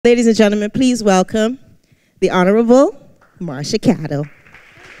Ladies and gentlemen, please welcome the Honorable Marsha Caddle.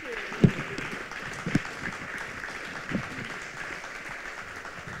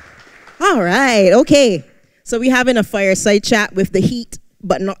 All right, okay. So we're having a fireside chat with the heat,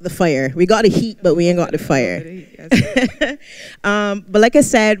 but not the fire. We got the heat, but we ain't got the fire. But like I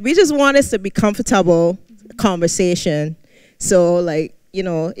said, we just want us to be comfortable conversation. So like, you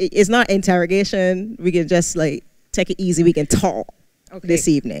know, it's not interrogation. We can just like take it easy. We can talk. Okay. This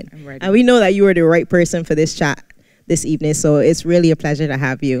evening. And we know that you are the right person for this chat this evening, so it's really a pleasure to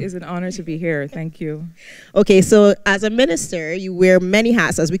have you. It's an honor to be here. Thank you. Okay, so as a minister, you wear many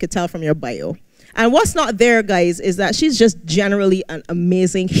hats, as we could tell from your bio. And what's not there, guys, is that she's just generally an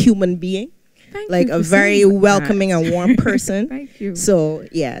amazing human being. Thank like you a very welcoming that. And warm person. Thank you. So,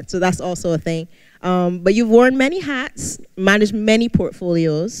 yeah, so that's also a thing. But you've worn many hats, managed many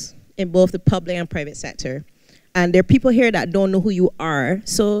portfolios in both the public and private sector. And there are people here that don't know who you are,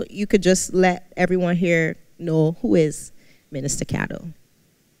 so you could just let everyone here know who is Minister Caddle.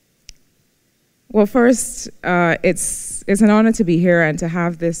 Well, first, it's an honor to be here and to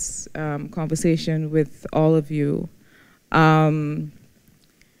have this conversation with all of you. You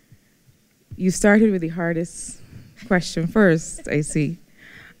started with the hardest question first, I see.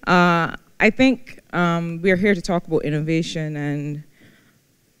 I think we're here to talk about innovation, and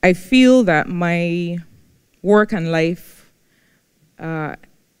I feel that my work and life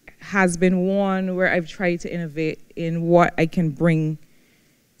has been one where I've tried to innovate in what I can bring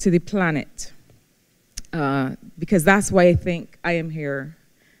to the planet. Because that's why I think I am here.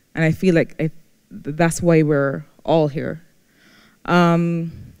 And I feel like that's why we're all here.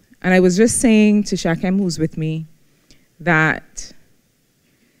 And I was just saying to Shakem, who's with me, that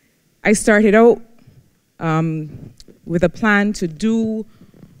I started out with a plan to do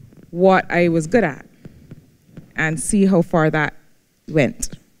what I was good at and see how far that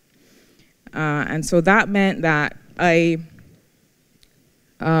went. And so that meant that I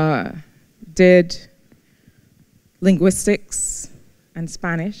did linguistics and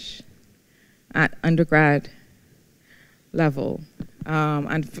Spanish at undergrad level.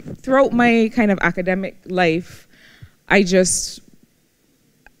 And throughout my kind of academic life,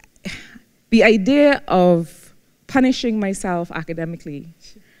 the idea of punishing myself academically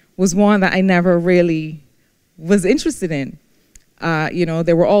was one that I never really was interested in. You know,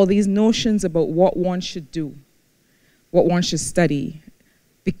 there were all these notions about what one should do, what one should study,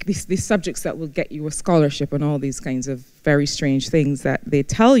 these subjects that will get you a scholarship and all these kinds of very strange things that they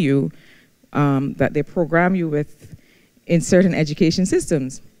tell you, that they program you with in certain education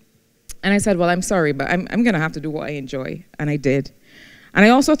systems. And I said, well, I'm sorry, but I'm going to have to do what I enjoy, and I did. And I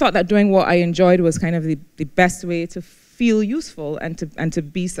also thought that doing what I enjoyed was kind of the best way to feel useful and to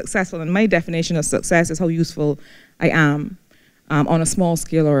be successful. And my definition of success is how useful I am on a small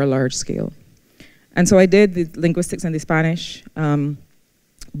scale or a large scale. And so I did the linguistics and the Spanish,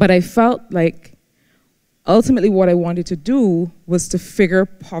 but I felt like ultimately what I wanted to do was to figure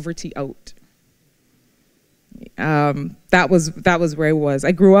poverty out. That was where I was.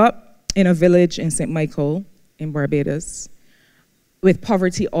 I grew up in a village in St. Michael in Barbados with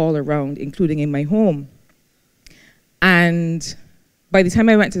poverty all around, including in my home. And by the time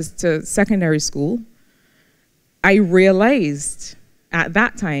I went to secondary school, I realized at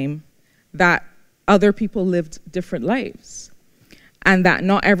that time that other people lived different lives and that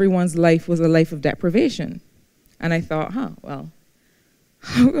not everyone's life was a life of deprivation. And I thought, well,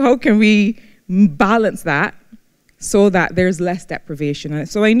 how can we balance that so that there's less deprivation? And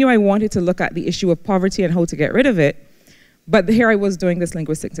so I knew I wanted to look at the issue of poverty and how to get rid of it. But here I was doing this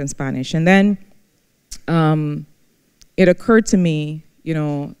linguistics and Spanish. And then it occurred to me, you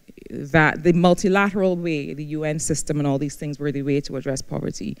know, that the multilateral way, the UN system and all these things were the way to address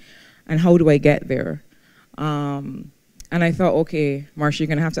poverty. And how do I get there? And I thought, okay, Marsha, you're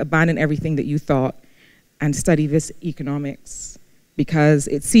going to have to abandon everything that you thought and study this economics. Because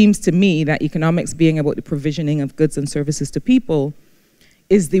it seems to me that economics being about the provisioning of goods and services to people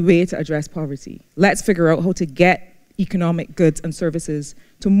is the way to address poverty. Let's figure out how to get economic goods and services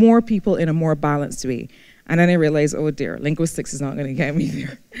to more people in a more balanced way. And then I realized, oh dear, linguistics is not going to get me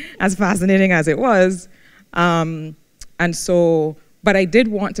there, as fascinating as it was. And so, but I did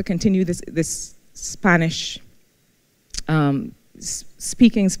want to continue this Spanish,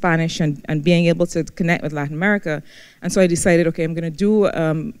 speaking Spanish and being able to connect with Latin America. And so I decided, okay, I'm going to do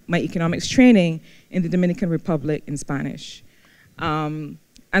my economics training in the Dominican Republic in Spanish. And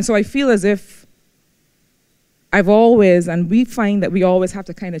so I feel as if I've always, and we find that we always have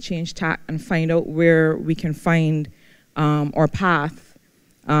to kind of change tack and find out where we can find our path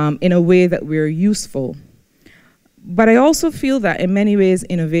in a way that we're useful. But I also feel that in many ways,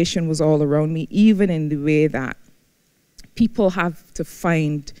 innovation was all around me, even in the way that people have to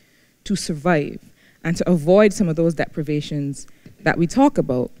find to survive and to avoid some of those deprivations that we talk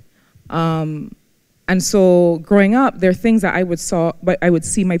about. And so growing up, there are things that I would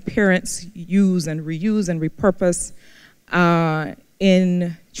see my parents use and reuse and repurpose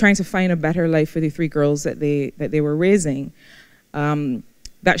in trying to find a better life for the 3 girls that they were raising.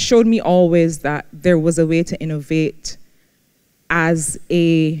 That showed me always that there was a way to innovate as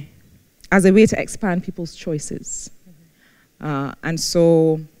a way to expand people's choices. And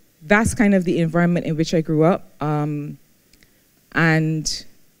so that's kind of the environment in which I grew up. And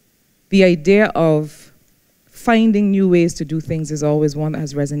the idea of finding new ways to do things is always one that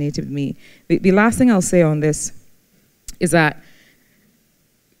has resonated with me. The last thing I'll say on this is that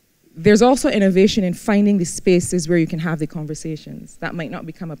there's also innovation in finding the spaces where you can have the conversations that might not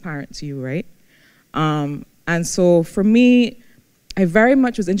become apparent to you, right? And so for me, I very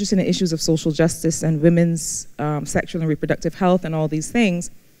much was interested in issues of social justice and women's sexual and reproductive health and all these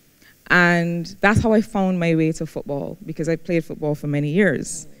things. And that's how I found my way to football, because I played football for many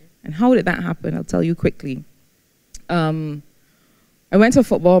years. And how did that happen? I'll tell you quickly. I went to a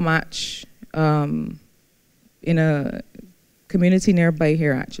football match in a community nearby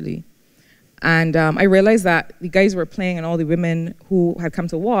here, actually. And I realized that the guys were playing and all the women who had come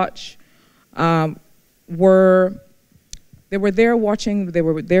to watch were there watching, they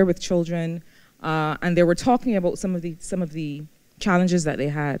were there with children, and they were talking about some of the challenges that they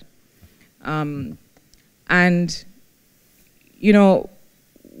had. And, you know,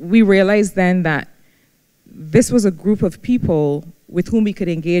 we realized then that this was a group of people with whom we could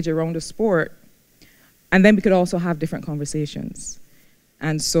engage around the sport, and then we could also have different conversations.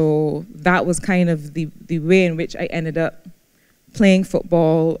 And so that was kind of the way in which I ended up playing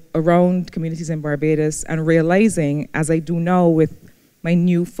football around communities in Barbados, and realizing, as I do now with my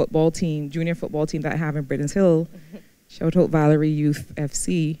new football team, junior football team that I have in Britons Hill, shout out Valerie Youth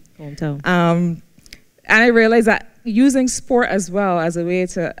FC. Hometown. And I realized that using sport as well as a way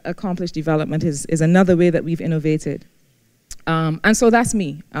to accomplish development is another way that we've innovated. And so that's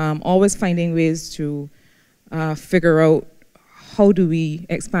me, always finding ways to figure out how do we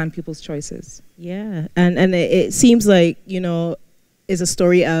expand people's choices. Yeah, and it seems like, you know, it's a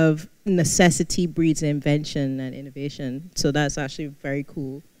story of necessity breeds invention and innovation. So that's actually very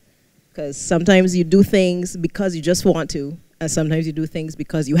cool, because sometimes you do things because you just want to, and sometimes you do things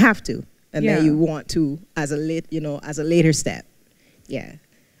because you have to, and then you want to as a later step. Yeah.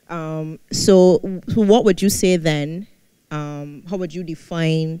 So what would you say then? How would you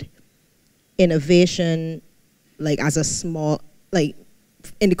define innovation, like as a small, like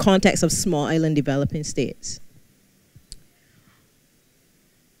in the context of small island developing states?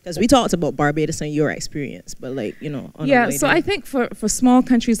 Because we talked about Barbados and your experience, but like, you know. Yeah, so I think for small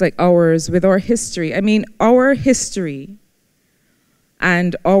countries like ours, with our history, I mean, our history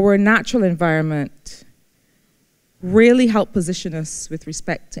and our natural environment really help position us with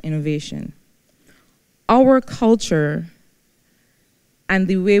respect to innovation. Our culture and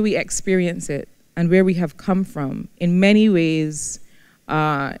the way we experience it and where we have come from, in many ways,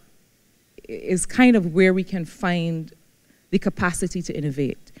 is kind of where we can find the capacity to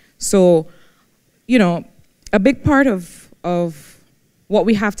innovate. So, you know, a big part of what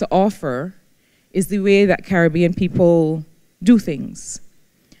we have to offer is the way that Caribbean people do things.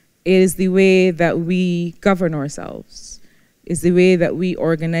 It is the way that we govern ourselves. It's the way that we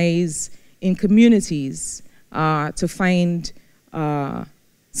organize in communities to find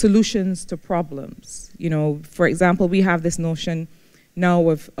solutions to problems. You know, for example, we have this notion now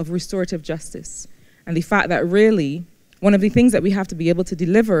of restorative justice, and the fact that really one of the things that we have to be able to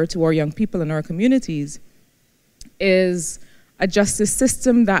deliver to our young people in our communities is a justice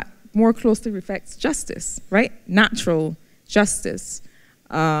system that more closely reflects justice, right? Natural justice,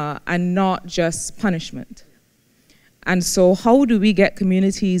 and not just punishment. And so how do we get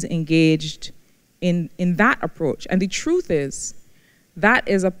communities engaged in that approach? And the truth is, that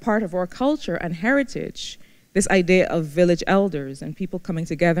is a part of our culture and heritage, this idea of village elders and people coming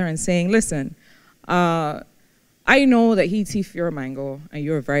together and saying, listen, I know that he thief your mango and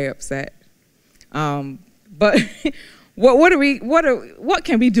you're very upset, but what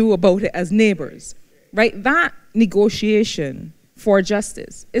can we do about it as neighbors, right? That negotiation for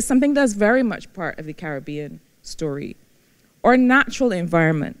justice is something that's very much part of the Caribbean story. Our natural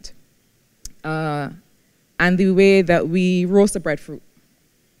environment, and the way that we roast the breadfruit,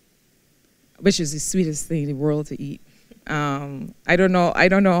 which is the sweetest thing in the world to eat. I don't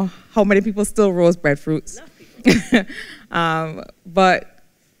know how many people still roast breadfruits. But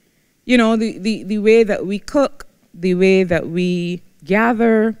you know, the way that we cook the way that we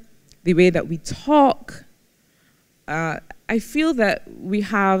gather, the way that we talk. I feel that we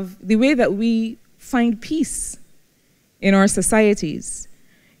have the way that we find peace in our societies.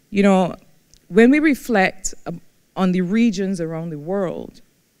 You know, when we reflect on the regions around the world,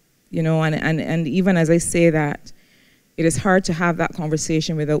 you know, and even as I say that, it is hard to have that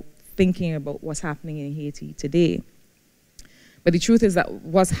conversation without thinking about what's happening in Haiti today. But the truth is that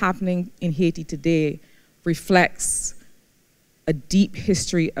what's happening in Haiti today reflects a deep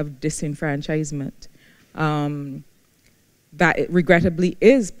history of disenfranchisement that it regrettably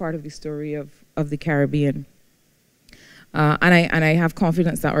is part of the story of the Caribbean. And I have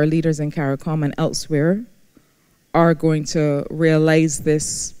confidence that our leaders in CARICOM and elsewhere are going to realize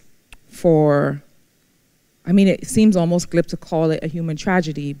this for, I mean, it seems almost glib to call it a human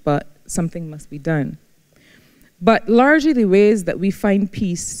tragedy, but something must be done. But largely the ways that we find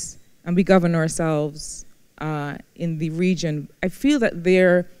peace and we govern ourselves in the region, I feel that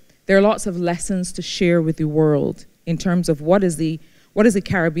there are lots of lessons to share with the world in terms of what is the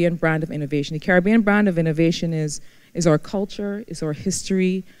Caribbean brand of innovation. The Caribbean brand of innovation is our culture, is our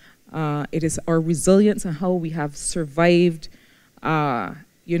history, it is our resilience and how we have survived,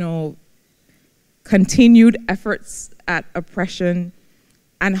 you know, continued efforts at oppression,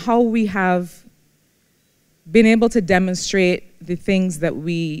 and how we have been able to demonstrate the things that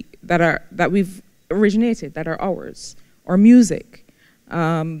we've originated, that are ours, our music.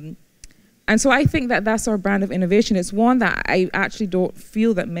 And so I think that that's our brand of innovation. It's one that I actually don't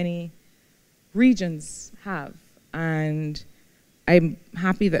feel that many regions have. And I'm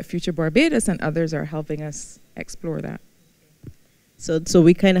happy that Future Barbados and others are helping us explore that. So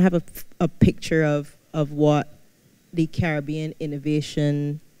we kind of have a picture of what the Caribbean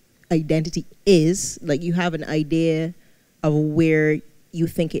innovation identity is. Like, you have an idea of where you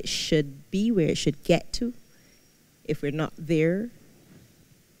think it should be, where it should get to, if we're not there.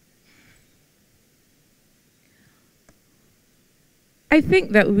 I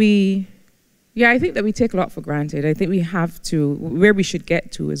think that we take a lot for granted. I think we have to, where we should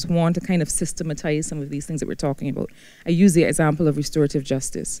get to is, one, to kind of systematize some of these things that we're talking about. I use the example of restorative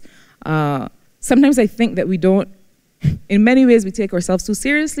justice. Sometimes I think that we don't, in many ways we take ourselves too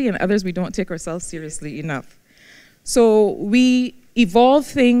seriously, and others we don't take ourselves seriously enough. So we evolve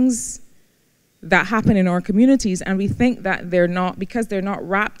things that happen in our communities, and we think that they're not, because they're not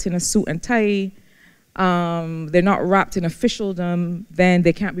wrapped in a suit and tie, they're not wrapped in officialdom, then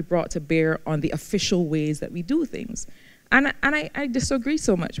they can't be brought to bear on the official ways that we do things. And I disagree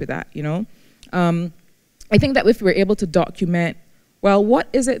so much with that, you know. I think that if we're able to document, well, what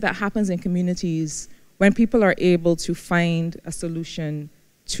is it that happens in communities when people are able to find a solution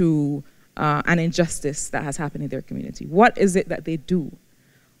to an injustice that has happened in their community? What is it that they do?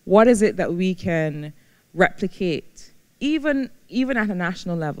 What is it that we can replicate, even at a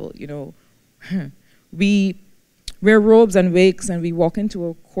national level, you know? We wear robes and wigs and we walk into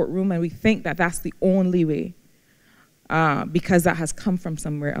a courtroom and we think that that's the only way because that has come from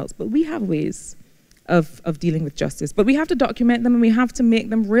somewhere else. But we have ways of dealing with justice. But we have to document them, and we have to make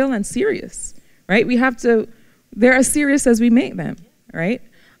them real and serious, right? We have to, they're as serious as we make them, right?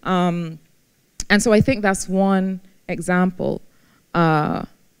 And so I think that's one example. I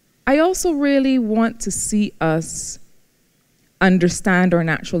also really want to see us understand our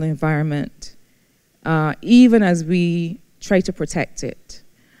natural environment, even as we try to protect it.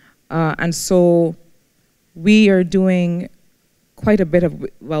 And so we are doing quite a bit of,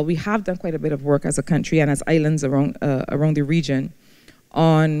 well, we have done quite a bit of work as a country and as islands around the region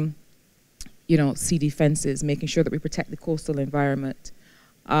on, you know, sea defenses, making sure that we protect the coastal environment,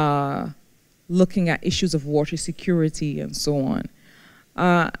 looking at issues of water security and so on.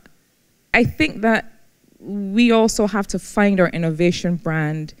 I think that we also have to find our innovation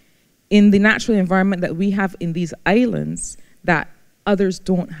brand in the natural environment that we have in these islands that others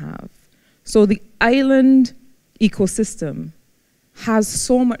don't have. So the island ecosystem has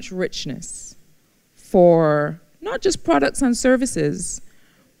so much richness for not just products and services,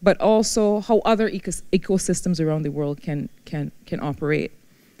 but also how other ecosystems around the world can operate.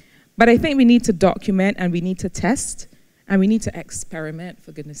 But I think we need to document, and we need to test, and we need to experiment,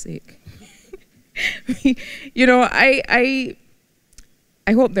 for goodness sake. You know, I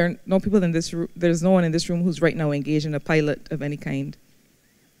hope there are no people in this room, there's no one in this room who's right now engaged in a pilot of any kind.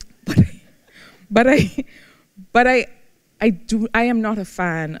 But I am not a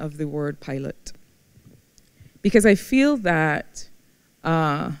fan of the word pilot, because I feel that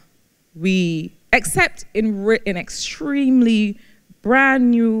we, except in extremely brand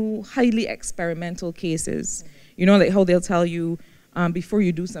new, highly experimental cases, you know, like how they'll tell you before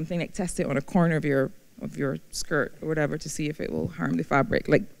you do something, like test it on a corner of of your skirt or whatever to see if it will harm the fabric,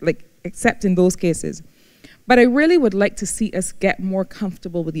 like except in those cases. But I really would like to see us get more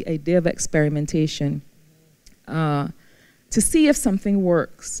comfortable with the idea of experimentation to see if something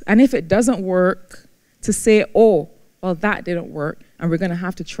works. And if it doesn't work, to say, oh, well, that didn't work, and we're going to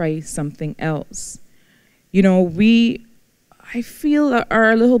have to try something else. You know, I feel,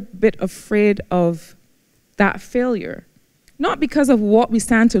 are a little bit afraid of that failure. Not because of what we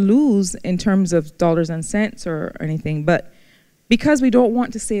stand to lose in terms of dollars and cents or anything, but because we don't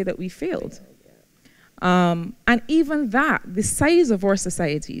want to say that we failed. And even that, the size of our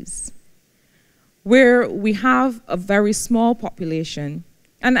societies, where we have a very small population,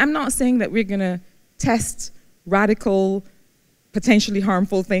 and I'm not saying that we're going to test radical, potentially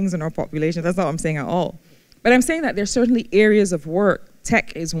harmful things in our population. That's not what I'm saying at all. But I'm saying that there's certainly areas of work.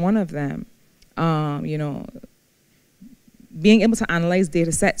 Tech is one of them. You know, being able to analyze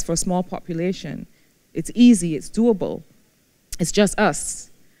data sets for a small population, it's easy, it's doable. It's just us,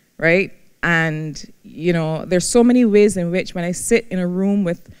 right? And, you know, there's so many ways in which when I sit in a room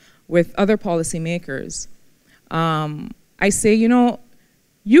with other policymakers, I say, you know,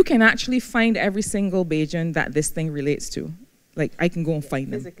 you can actually find every single Bajan that this thing relates to. Like, I can go and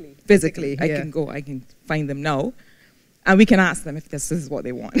find them. Physically, yeah. I can find them now. And we can ask them if this is what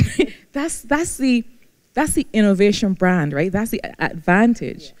they want. that's the innovation brand, right? That's the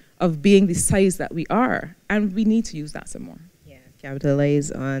advantage of being the size that we are. And we need to use that some more. Yeah,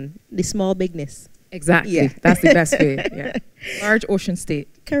 capitalize on the small bigness. Exactly. Yeah. That's the best way. Yeah. Large ocean state.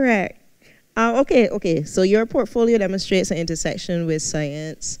 Correct. Okay. So your portfolio demonstrates an intersection with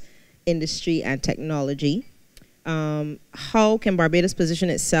science, industry, and technology. How can Barbados position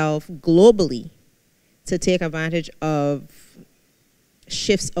itself globally to take advantage of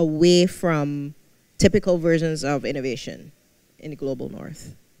shifts away from typical versions of innovation in the global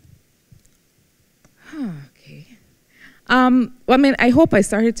north? Okay. Well, I mean, I hope I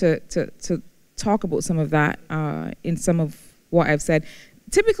started to talk about some of that in some of what I've said.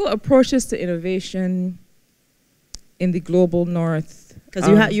 Typical approaches to innovation in the global north.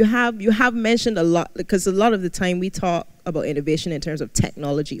 Because you have mentioned a lot, because a lot of the time we talk about innovation in terms of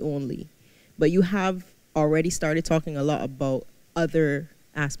technology only, but you have already started talking a lot about other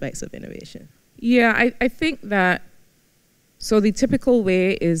aspects of innovation. Yeah, I think that, so the typical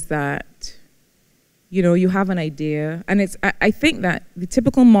way is that, you know, you have an idea, and I think that the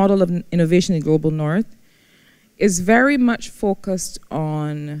typical model of innovation in the global north is very much focused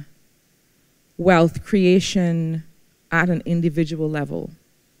on wealth creation at an individual level.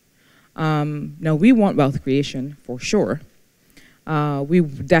 Now, we want wealth creation for sure. We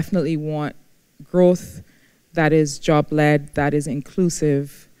definitely want growth that is job-led, that is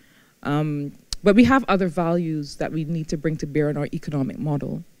inclusive. But we have other values that we need to bring to bear in our economic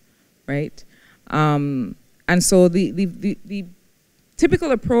model, right? And so the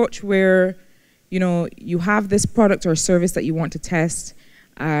typical approach where, you know, you have this product or service that you want to test,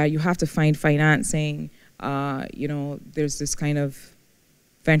 you have to find financing, you know, there's this kind of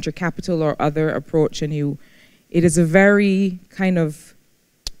venture capital or other approach, and it is a very kind of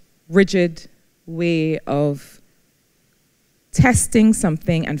rigid way of testing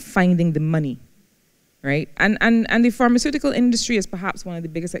something and finding the money, right? And the pharmaceutical industry is perhaps one of the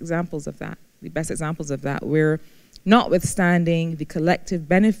biggest examples of that, the best examples of that, where notwithstanding the collective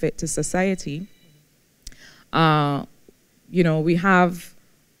benefit to society, you know, we have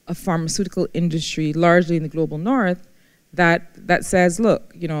a pharmaceutical industry largely in the global north that says,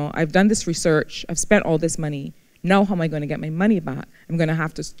 look, you know, I've done this research, I've spent all this money, now how am I going to get my money back? I'm going to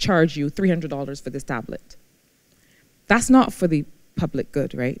have to charge you $300 for this tablet. That's not for the public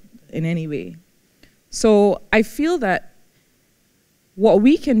good, right, in any way. So I feel that what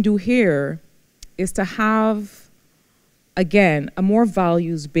we can do here is to have, again, a more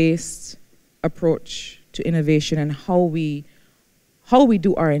values-based approach to innovation and how we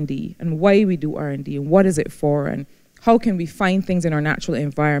do R&D and why we do R&D and what is it for and how can we find things in our natural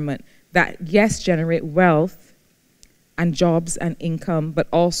environment that, yes, generate wealth and jobs and income, but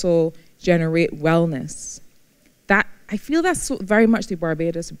also generate wellness. That, I feel that's so very much the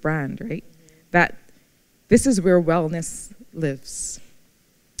Barbados brand, right? That this is where wellness lives.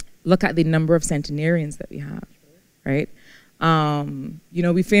 Look at the number of centenarians that we have, right? You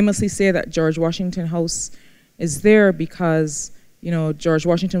know, we famously say that George Washington House is there because, you know, George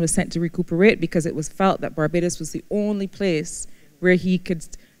Washington was sent to recuperate because it was felt that Barbados was the only place where he could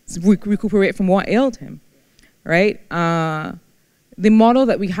recuperate from what ailed him, right? The model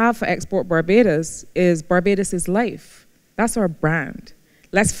that we have for Export Barbados is life. That's our brand.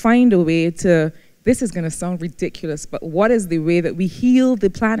 Let's find a way to, this is going to sound ridiculous, but what is the way that we heal the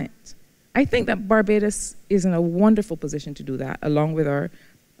planet, I think that Barbados is in a wonderful position to do that, along with our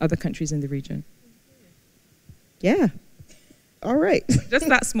other countries in the region. Yeah. All right. Just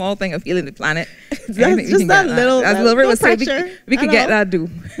that small thing of healing the planet. Just that little pressure. We could get that do.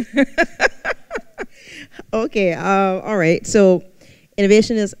 Okay. All right. So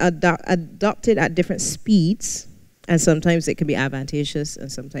innovation is adopted at different speeds, and sometimes it can be advantageous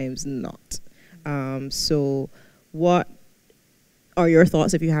and sometimes not. So what are your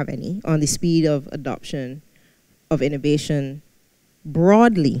thoughts, if you have any, on the speed of adoption of innovation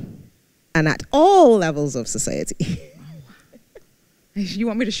broadly and at all levels of society? You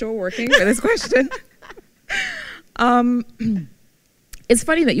want me to show working for this question? It's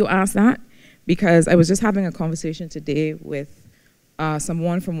funny that you asked that, because I was just having a conversation today with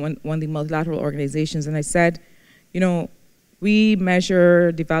someone from one of the multilateral organizations, and I said, you know, we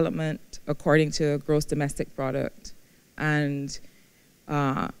measure development according to gross domestic product, and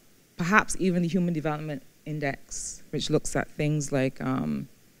perhaps even the Human Development Index, which looks at things like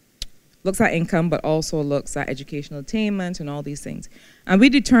looks at income, but also looks at educational attainment and all these things. And we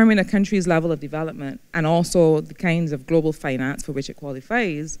determine a country's level of development and also the kinds of global finance for which it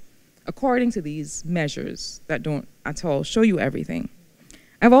qualifies according to these measures that don't at all show you everything.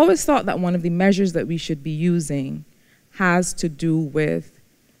 I've always thought that one of the measures that we should be using has to do with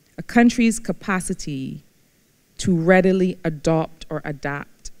a country's capacity to readily adopt or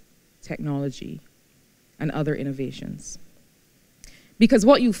adapt technology and other innovations. Because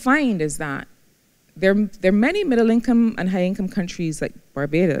what you find is that there are many middle-income and high-income countries like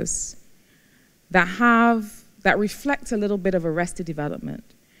Barbados that reflect a little bit of arrested development,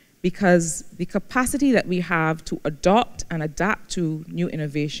 because the capacity that we have to adopt and adapt to new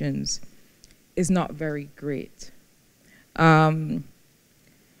innovations is not very great. And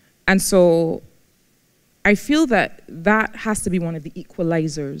so I feel that that has to be one of the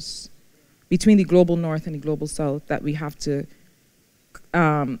equalizers between the global north and the global south that we have to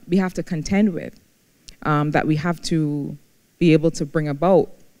contend with, that we have to be able to bring about.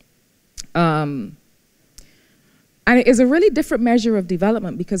 And it is a really different measure of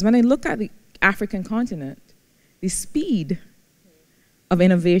development, because when I look at the African continent, the speed of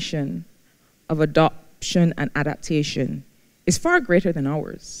innovation, of adoption and adaptation is far greater than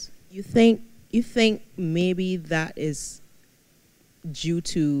ours. You think maybe that is due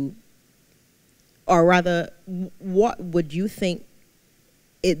to, or rather, what would you think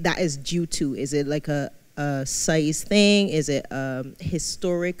that is due to? Is it like a size thing? Is it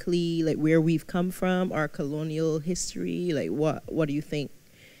historically, like where we've come from, our colonial history? Like what do you think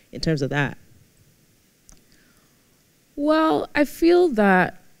in terms of that? Well, I feel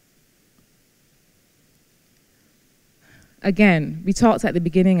that, again, we talked at the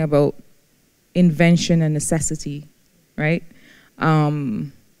beginning about invention and necessity, right?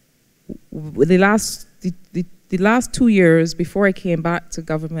 The last 2 years before I came back to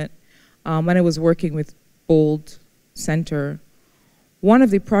government, when I was working with Bold Center, one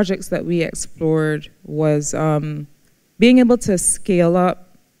of the projects that we explored was being able to scale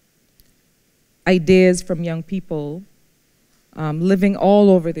up ideas from young people living all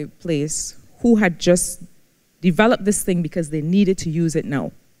over the place who had just developed this thing because they needed to use it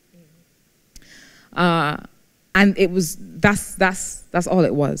now. And it was, that's all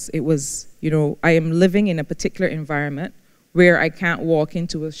it was. It was, you know, I am living in a particular environment where I can't walk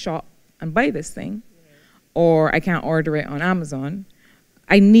into a shop and buy this thing, or I can't order it on Amazon.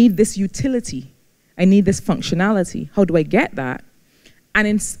 I need this utility. I need this functionality. How do I get that?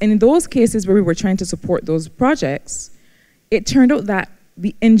 And in those cases where we were trying to support those projects, it turned out that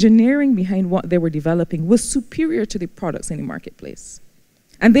the engineering behind what they were developing was superior to the products in the marketplace.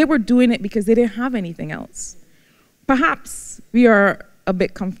 And they were doing it because they didn't have anything else. Perhaps we are a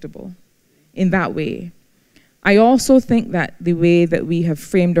bit comfortable in that way. I also think that the way that we have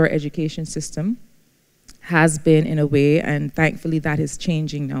framed our education system has been in a way, and thankfully that is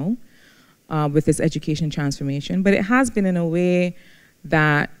changing now with this education transformation, but it has been in a way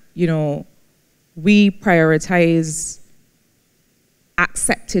that, you know, we prioritize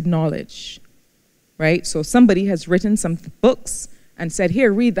accepted knowledge, right? So somebody has written some books and said,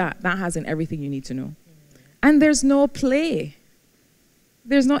 here, read that. That has in everything you need to know. And there's no play.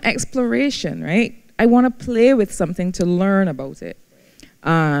 There's no exploration, right? I want to play with something to learn about it.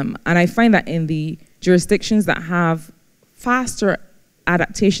 And I find that in the jurisdictions that have faster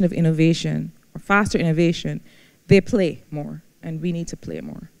adaptation of innovation or faster innovation, they play more, and we need to play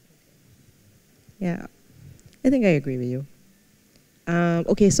more. Yeah, I think I agree with you.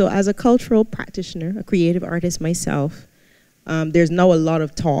 Okay, so as a cultural practitioner, a creative artist myself, there's now a lot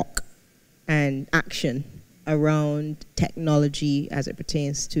of talk and action around technology as it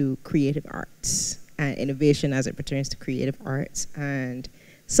pertains to creative arts and innovation as it pertains to creative arts. And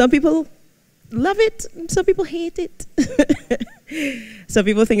some people love it, some people hate it. Some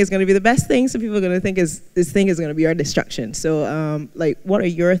people think it's going to be the best thing, some people are going to think this thing is going to be our destruction. So like, what are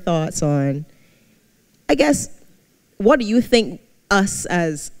your thoughts on, I guess, what do you think us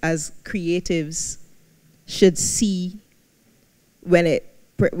as creatives should see when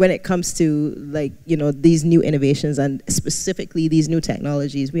it comes to, like, you know, these new innovations and specifically these new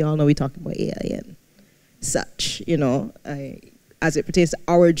technologies? We all know we talk about AI and such, you know, as it pertains to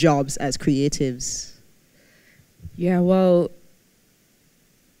our jobs as creatives. Yeah, well,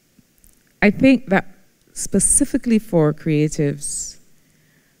 I think that specifically for creatives,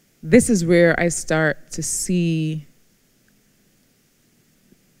 this is where I start to see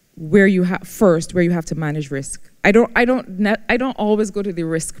where you have to manage risk. I don't always go to the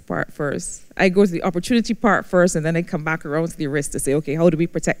risk part first. I go to the opportunity part first, and then I come back around to the risk to say, okay, how do we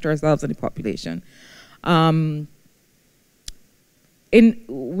protect ourselves and the population? When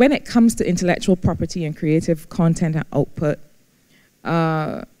it comes to intellectual property and creative content and output,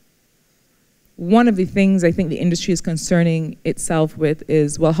 one of the things I think the industry is concerning itself with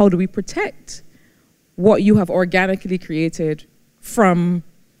is, well, how do we protect what you have organically created from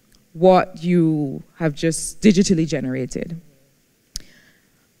what you have just digitally generated?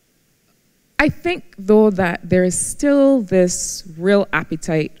 I think, though, that there is still this real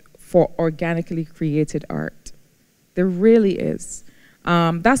appetite for organically created art. There really is.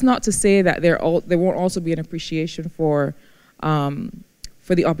 That's not to say that there won't also be an appreciation for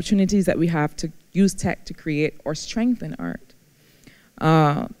the opportunities that we have to use tech to create or strengthen art.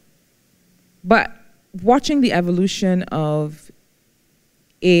 But watching the evolution of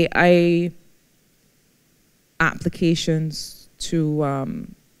AI applications to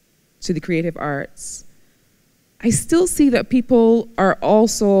the creative arts, I still see that people are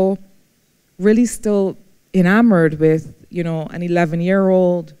also really still enamored with, you know, an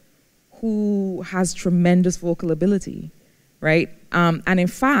 11-year-old who has tremendous vocal ability, right? And in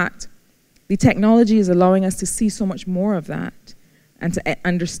fact, the technology is allowing us to see so much more of that and to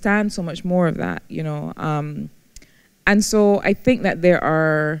understand so much more of that, you know. And so I think that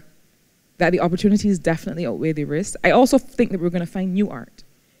the opportunities definitely outweigh the risks. I also think that we're going to find new art.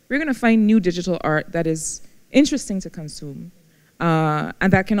 We're going to find new digital art that is interesting to consume,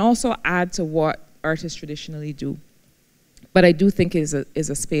 and that can also add to what artists traditionally do. But I do think is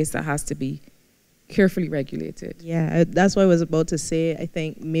a space that has to be carefully regulated. Yeah, that's what I was about to say. I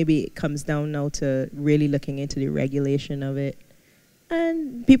think maybe it comes down now to really looking into the regulation of it.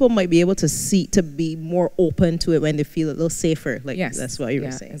 And people might be able to be more open to it when they feel a little safer. Like, yes, that's what you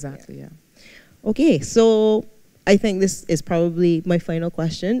were saying. Exactly, yeah. Okay, so I think this is probably my final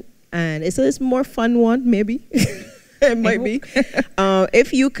question. And it's a more fun one, maybe. It might be.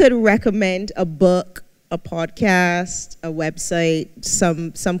 If you could recommend a book, a podcast, a website,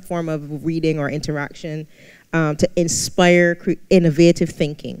 some form of reading or interaction to inspire innovative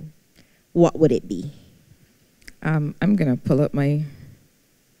thinking, what would it be? I'm going to pull up my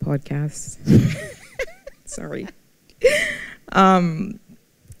podcast. Sorry. My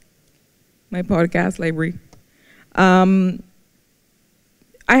podcast library. I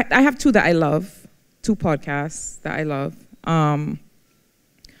have two that I love, two podcasts that I love. One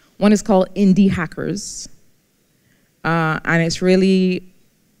is called Indie Hackers, and it's really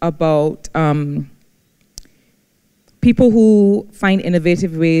about people who find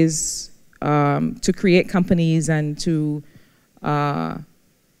innovative ways to create companies and to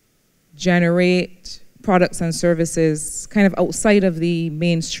generate products and services kind of outside of the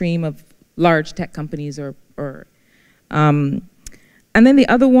mainstream of large tech companies and then the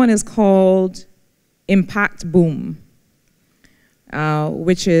other one is called Impact Boom,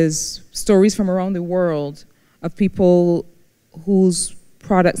 which is stories from around the world of people whose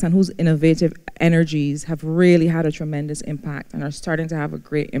products and whose innovative energies have really had a tremendous impact and are starting to have a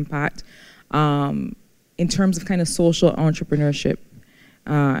great impact in terms of kind of social entrepreneurship.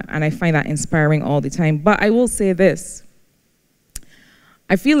 And I find that inspiring all the time. But I will say this.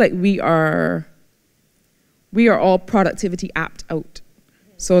 I feel like we are all productivity apped out.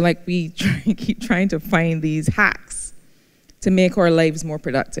 So like we keep trying to find these hacks to make our lives more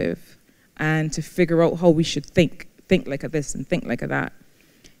productive and to figure out how we should think like a this and think like a that.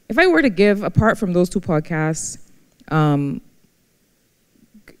 If I were to give, apart from those two podcasts, kind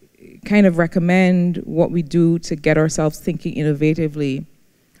of recommend what we do to get ourselves thinking innovatively,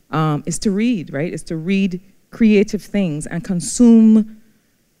 is to read, right? Is to read creative things and consume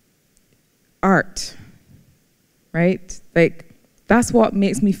art, right? Like, that's what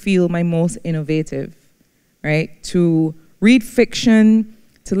makes me feel my most innovative. right? To read fiction,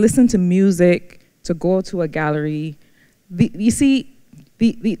 to listen to music, to go to a gallery. You see,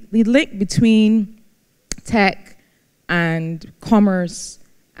 the link between tech and commerce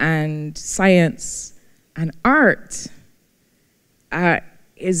and science and art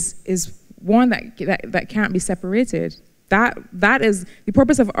is one that can't be separated. That is the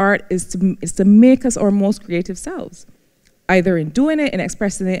purpose of art, is to make us our most creative selves, either in doing it, in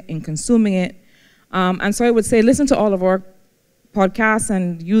expressing it, in consuming it. And so I would say listen to all of our podcasts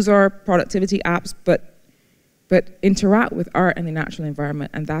and use our productivity apps, but interact with art and the natural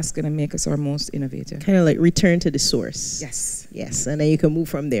environment, and that's going to make us our most innovative. Kind of like return to the source. Yes. Yes, and then you can move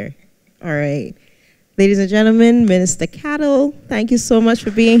from there. All right. Ladies and gentlemen, Minister Caddle, thank you so much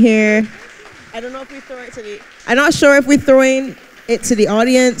for being here. I don't know if we throw it to the... I'm not sure if we're throwing it to the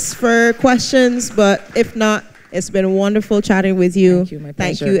audience for questions, but if not, it's been wonderful chatting with you. Thank you, my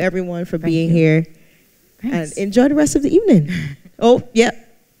pleasure. Thank you, everyone, for being here. Thanks. And enjoy the rest of the evening. Oh, yeah.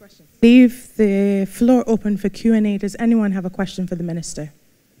 Leave the floor open for Q&A. Does anyone have a question for the minister?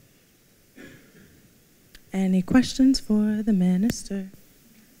 Any questions for the minister?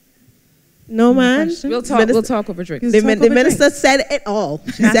 No, man. We'll talk over drinks. The minister said it all.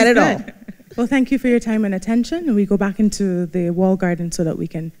 She said it all. Well, thank you for your time and attention. And we go back into the wall garden so that we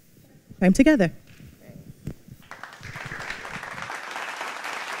can time together.